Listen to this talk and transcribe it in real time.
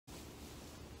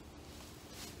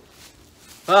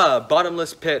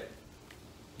Bottomless Pit,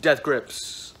 Death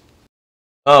Grips.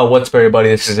 Oh, what's up, everybody?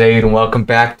 This is Aid, and welcome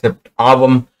back to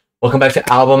album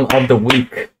of the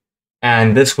week.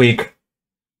 And this week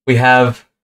we have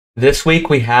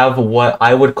what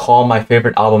I would call my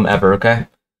favorite album ever. Okay,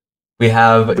 we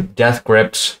have Death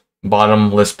Grips,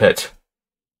 Bottomless Pit.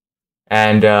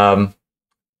 And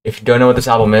if you don't know what this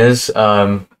album is,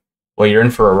 well, you're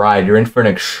in for a ride. You're in for an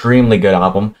extremely good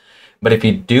album. But if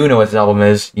you do know what this album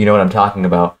is, you know what I'm talking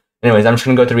about. Anyways, I'm just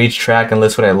going to go through each track and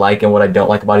list what I like and what I don't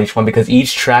like about each one, because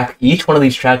each one of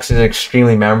these tracks is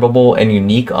extremely memorable and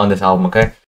unique on this album,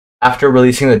 okay? After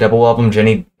releasing the double album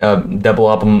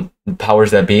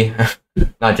Powers That Be,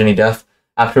 not Jenny Death,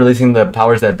 after releasing the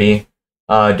Powers That Be,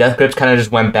 Death Grips kind of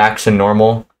just went back to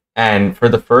normal. And for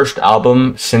the first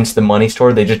album since The Money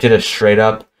Store, they just did a straight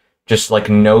up, just like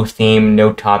no theme,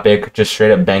 no topic, just straight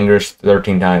up bangers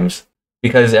 13 times.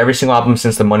 Because every single album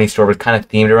since The Money Store was kind of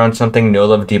themed around something. No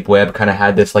Love Deep Web kind of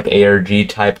had this like ARG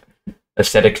type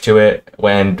aesthetic to it,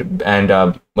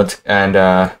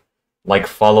 like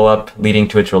follow up leading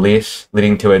to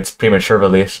its premature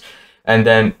release, and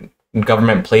then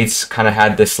Government Plates kind of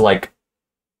had this like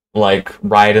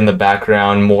Riot in the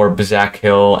background, more Bazak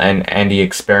Hill and Andy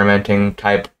experimenting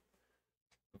type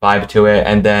vibe to it,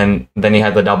 and then you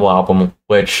had the double album,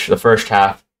 which the first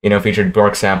half, featured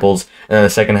Bjork samples, and then the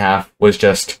second half was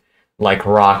just like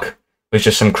rock, was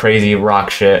just some crazy rock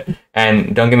shit.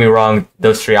 And don't get me wrong,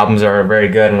 those three albums are very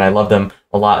good, and I love them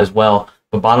a lot as well.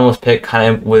 But Bottomless Pit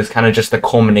was just the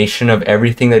culmination of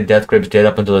everything that Death Grips did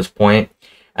up until this point,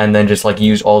 and then just like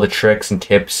use all the tricks and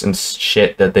tips and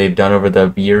shit that they've done over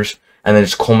the years, and then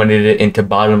just culminated it into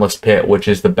Bottomless Pit, which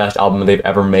is the best album they've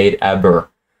ever made, ever.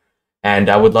 And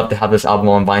I would love to have this album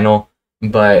on vinyl,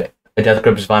 but Death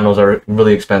Grips vinyls are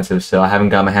really expensive, so I haven't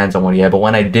got my hands on one yet. But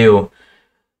when I do,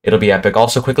 it'll be epic.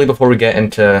 Also, quickly before we get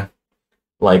into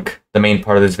like the main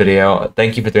part of this video,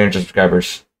 thank you for 300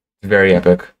 subscribers. It's very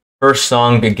epic. First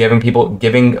song,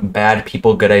 giving bad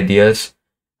people good ideas.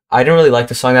 I didn't really like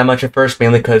the song that much at first,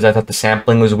 mainly because I thought the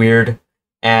sampling was weird,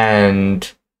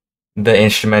 and the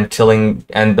instrumentaling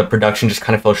and the production just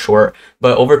kind of fell short.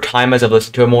 But over time, as I've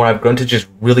listened to it more, I've grown to just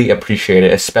really appreciate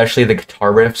it, especially the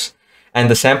guitar riffs. And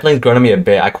the sampling's grown on me a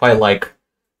bit. I quite like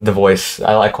the voice.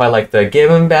 I quite like the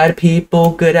giving bad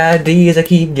people good ideas. I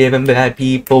keep giving bad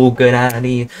people good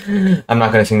ideas. I'm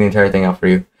not gonna sing the entire thing out for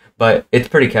you, but it's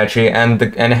pretty catchy, and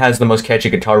it has the most catchy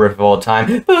guitar riff of all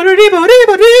time.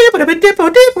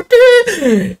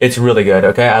 It's really good.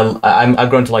 Okay, I've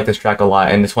grown to like this track a lot,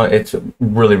 and this one, it's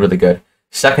really, really good.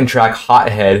 Second track,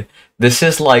 Hothead. This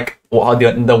is like, well,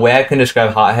 the way I can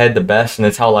describe Hothead the best, and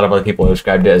it's how a lot of other people have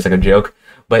described it as like a joke,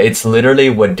 but it's literally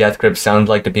what Death Grips sounds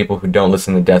like to people who don't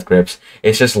listen to Death Grips.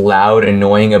 It's just loud,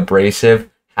 annoying, abrasive.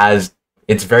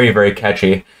 It's very, very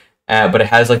catchy, but it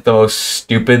has like the most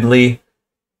stupidly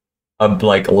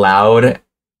loud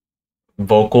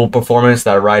vocal performance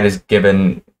that Riot has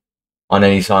given on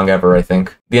any song ever, I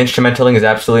think. The instrumentaling is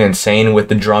absolutely insane, with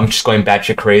the drum just going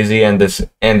batshit crazy, and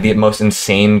the most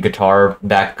insane guitar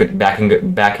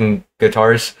backing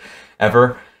guitars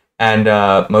ever,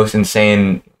 and most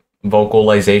insane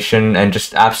vocalization, and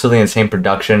just absolutely insane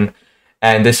production.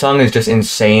 And this song is just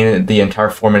insane the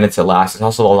entire 4 minutes it lasts. It's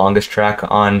also the longest track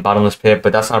on Bottomless Pit,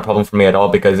 but that's not a problem for me at all,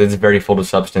 because it's very full of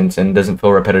substance and doesn't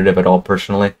feel repetitive at all,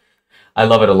 personally. I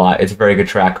love it a lot. It's a very good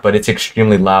track, but it's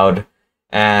extremely loud,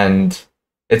 and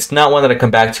it's not one that I come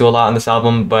back to a lot on this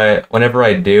album, but whenever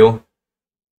I do,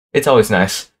 it's always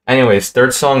nice. Anyways,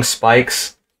 third song,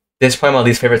 Spikes. This is probably my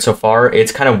least favorite so far.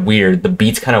 It's kind of weird. The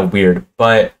beat's kind of weird,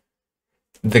 but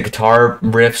the guitar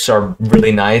riffs are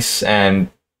really nice, and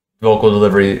vocal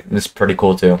delivery is pretty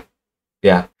cool too.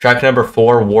 Yeah. Track number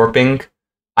 4, Warping.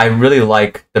 I really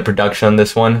like the production on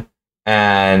this one,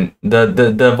 and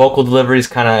the vocal delivery is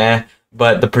kind of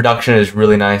but the production is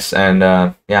really nice, and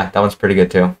yeah, that one's pretty good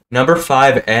too. Number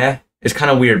 5, is kind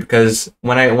of weird, because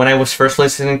when I was first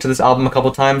listening to this album a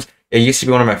couple times, it used to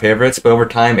be one of my favorites, but over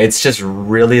time it's just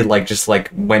really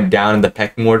went down in the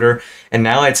pecking order, and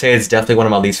now I'd say it's definitely one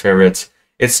of my least favorites.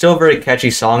 It's still a very catchy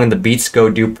song, and the beats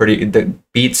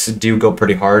do go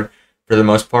pretty hard for the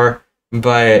most part,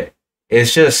 but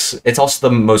it's also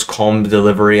the most calm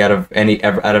delivery out of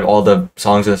all the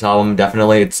songs of this album.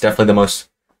 Definitely, it's definitely the most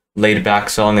laid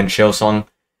back song and chill song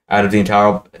out of the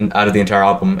entire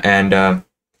album. And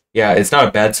yeah, it's not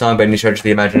a bad song by any stretch of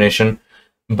the imagination,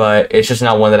 but it's just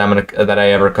not one that I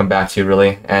ever come back to,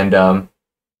 really. And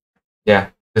yeah,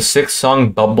 the 6th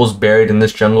song, Bubbles Buried in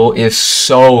This Jungle, is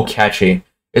so catchy.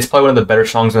 It's probably one of the better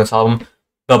songs on this album.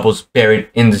 Bubbles Buried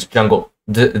in This Jungle.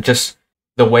 The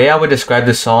The way I would describe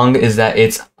this song is that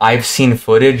it's I've seen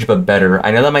footage but better.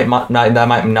 I know that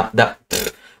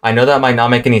I know that might not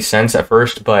make any sense at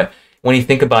first, but when you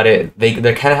think about it, they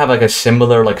kind of have like a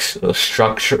similar like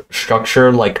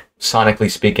structure like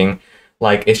sonically speaking.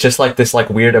 Like it's just like this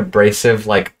like weird abrasive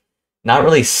like not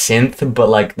really synth, but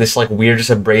like this like weird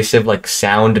just abrasive like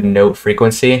sound note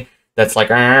frequency that's like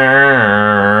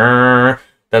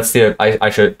that's the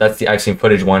that's the I've seen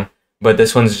footage one. But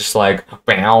this one's just like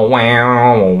wow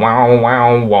wow wow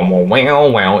wow wow wow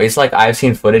wow. It's like I've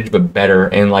seen footage, but better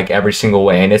in like every single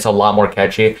way, and it's a lot more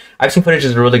catchy. I've seen footage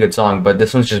is a really good song, but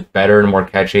this one's just better and more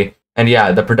catchy. And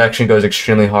yeah, the production goes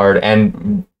extremely hard,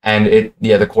 and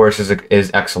the chorus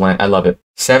is excellent. I love it.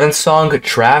 Seventh song,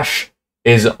 Trash,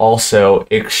 is also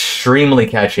extremely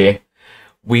catchy.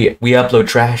 We upload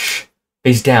trash,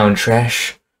 face down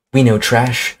trash. We know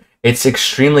trash. It's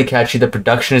extremely catchy. The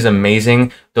production is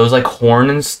amazing. Those like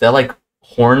horns, that like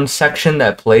horn section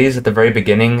that plays at the very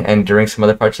beginning and during some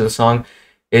other parts of the song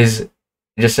is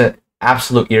just an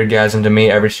absolute eargasm to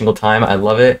me every single time. I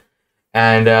love it.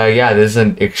 And yeah, this is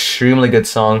an extremely good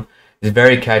song. It's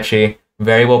very catchy,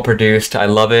 very well produced. I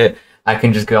love it. I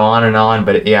can just go on,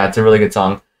 but yeah, it's a really good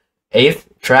song. Eighth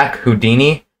track,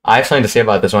 Houdini. I have something to say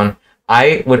about this one.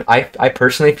 I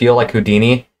personally feel like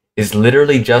Houdini is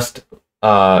literally just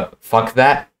Fuck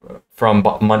That from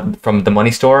the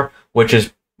Money Store, which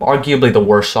is arguably the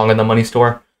worst song in the Money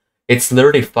Store. It's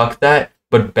literally Fuck That,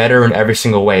 but better in every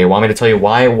single way. Want me to tell you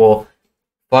why? Well,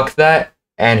 Fuck That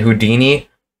and Houdini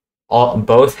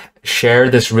both share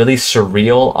this really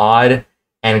surreal, odd,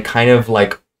 and kind of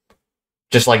like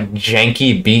just like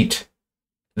janky beat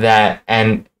that,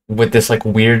 and with this like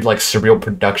weird like surreal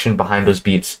production behind those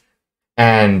beats.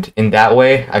 And in that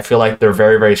way, I feel like they're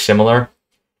very, very similar.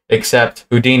 Except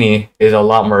Houdini is a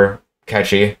lot more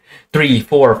catchy. 3,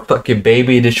 4, fuck you,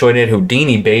 baby, destroyed it,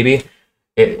 Houdini, baby.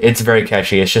 It's very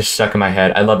catchy. It's just stuck in my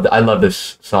head. I love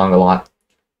this song a lot.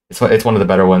 It's one of the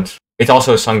better ones. It's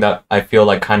also a song that I feel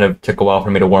like kind of took a while for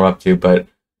me to warm up to, but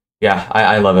yeah,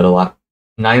 I love it a lot.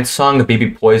 Ninth song,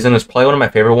 BB Poison, is probably one of my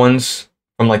favorite ones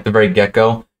from like the very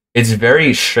get-go. It's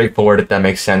very straightforward, if that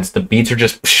makes sense. The beats are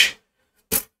just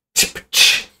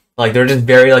like they're just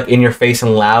very like in your face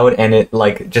and loud, and it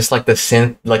like just like the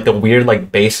synth, like the weird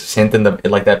like bass synth in the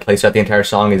like that plays throughout the entire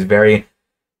song is very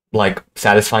like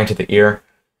satisfying to the ear,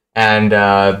 and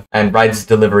Ride's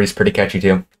delivery is pretty catchy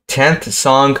too. 10th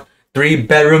song, 3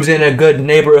 bedrooms in a good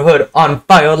neighborhood, on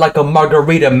fire like a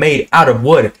margarita made out of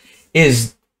wood,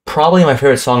 is probably my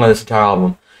favorite song on this entire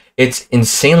album. It's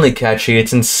insanely catchy,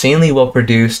 it's insanely well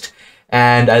produced,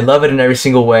 and I love it in every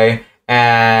single way.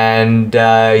 And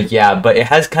yeah, but it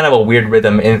has kind of a weird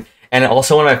rhythm, and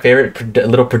also one of my favorite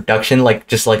little production, like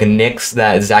just like nicks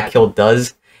that Zach Hill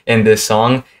does in this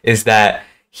song, is that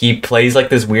he plays like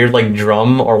this weird like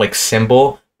drum or like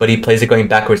cymbal, but he plays it going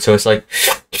backwards, so it's like,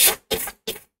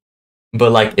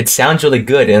 but like it sounds really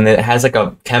good, and it has like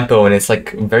a tempo, and it's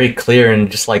like very clear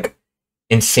and just like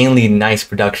insanely nice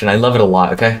production. I love it a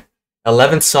lot. Okay,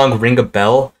 11th song, Ring a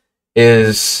Bell,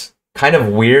 is kind of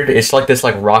weird. It's like this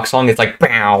like rock song. It's like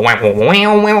and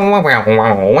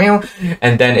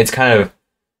then it's kind of,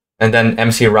 and then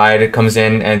MC Ride comes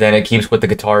in, and then it keeps with the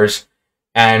guitars,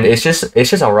 and it's just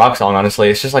a rock song. Honestly,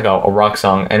 it's just like a rock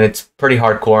song, and it's pretty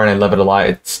hardcore, and I love it a lot.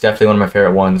 It's definitely one of my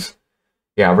favorite ones.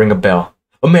 Yeah, Ring a Bell.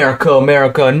 America,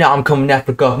 America, now I'm coming to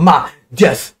Africa. My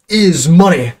death is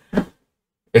money.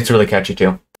 It's really catchy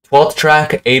too. 12th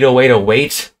track,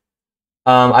 80808.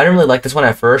 I didn't really like this one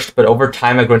at first, but over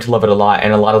time I've grown to love it a lot,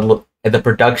 and a lot of the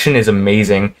production is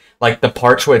amazing. Like the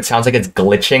parts where it sounds like it's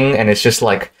glitching, and it's just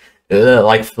like,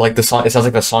 like the song. It sounds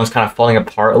like the song's kind of falling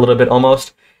apart a little bit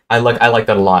almost. I like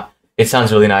that a lot. It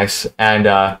sounds really nice, and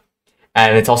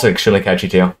it's also extremely catchy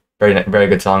too. Very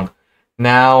good song.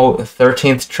 Now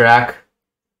 13th track,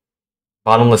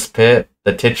 Bottomless Pit,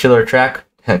 the titular track,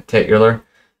 titular,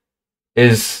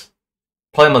 is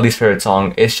probably my least favorite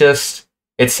song. It's just,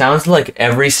 it sounds like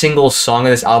every single song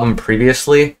of this album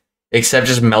previously, except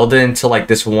just melded into like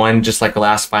this one, just like the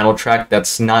last final track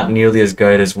that's not nearly as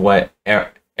good as what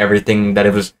everything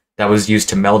that was used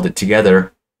to meld it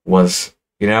together was,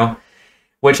 you know?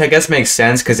 Which I guess makes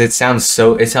sense, because it sounds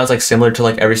like similar to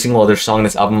like every single other song in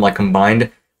this album like combined,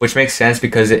 which makes sense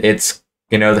because it's,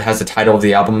 you know, it has the title of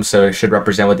the album, so it should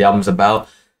represent what the album's about.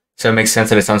 So it makes sense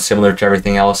that it sounds similar to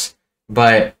everything else.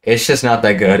 But it's just not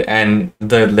that good, and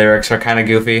the lyrics are kind of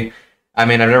goofy. I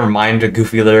mean, I've never minded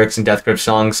goofy lyrics in Death Grip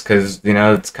songs, because, you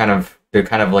know, they're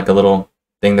kind of like a little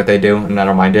thing that they do, and I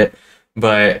don't mind it.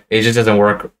 But it just doesn't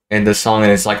work in this song,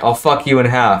 and it's like, I'll fuck you in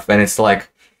half, and it's like,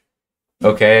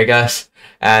 okay, I guess.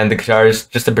 And the guitars,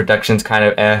 just the production's kind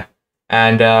of eh.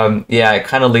 And yeah, it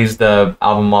kind of leaves the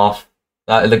album off.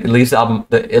 It leaves the album.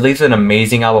 It leaves an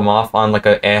amazing album off on like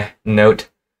a note. So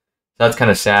that's kind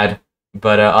of sad.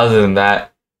 But other than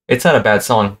that, it's not a bad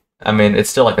song. I mean, it's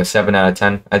still like a 7 out of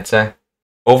 10, I'd say.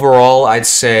 Overall, I'd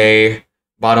say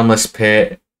Bottomless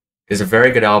Pit is a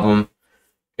very good album.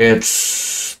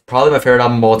 It's probably my favorite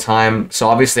album of all time. So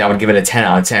obviously, I would give it a 10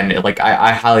 out of 10. Like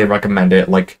I highly recommend it.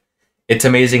 Like it's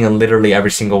amazing in literally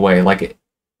every single way. Like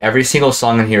every single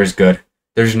song in here is good.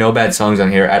 There's no bad songs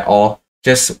on here at all.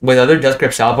 Just with other Death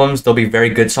Grips albums, there'll be very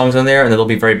good songs on there, and there'll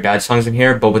be very bad songs in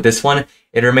here. But with this one,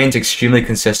 it remains extremely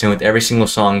consistent with every single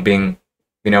song being,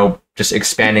 you know, just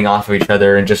expanding off of each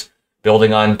other and just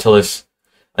building on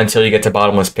until you get to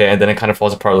Bottomless Pit, and then it kind of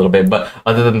falls apart a little bit. But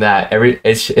other than that,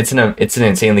 it's an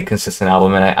insanely consistent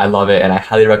album, and I love it, and I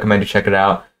highly recommend you check it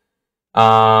out.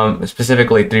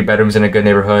 Specifically, 3 Bedrooms in a Good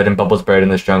Neighborhood and Bubbles Buried in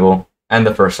This Jungle, and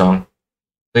the first song.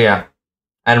 So yeah,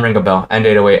 and Ring a Bell, and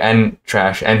 808, and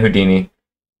Trash, and Houdini,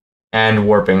 and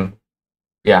Warping,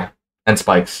 yeah, and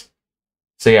Spikes.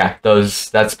 So yeah,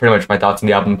 that's pretty much my thoughts on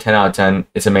the album. 10 out of 10.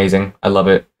 It's amazing. I love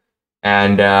it,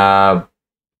 and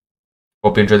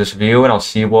hope you enjoyed this review, and I'll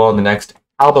see you all in the next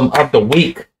album of the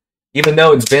week. Even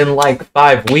though it's been like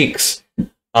 5 weeks.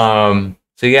 So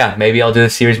yeah, maybe I'll do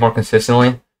this series more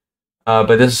consistently.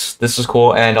 But this was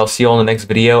cool, and I'll see you all in the next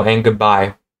video, and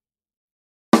goodbye.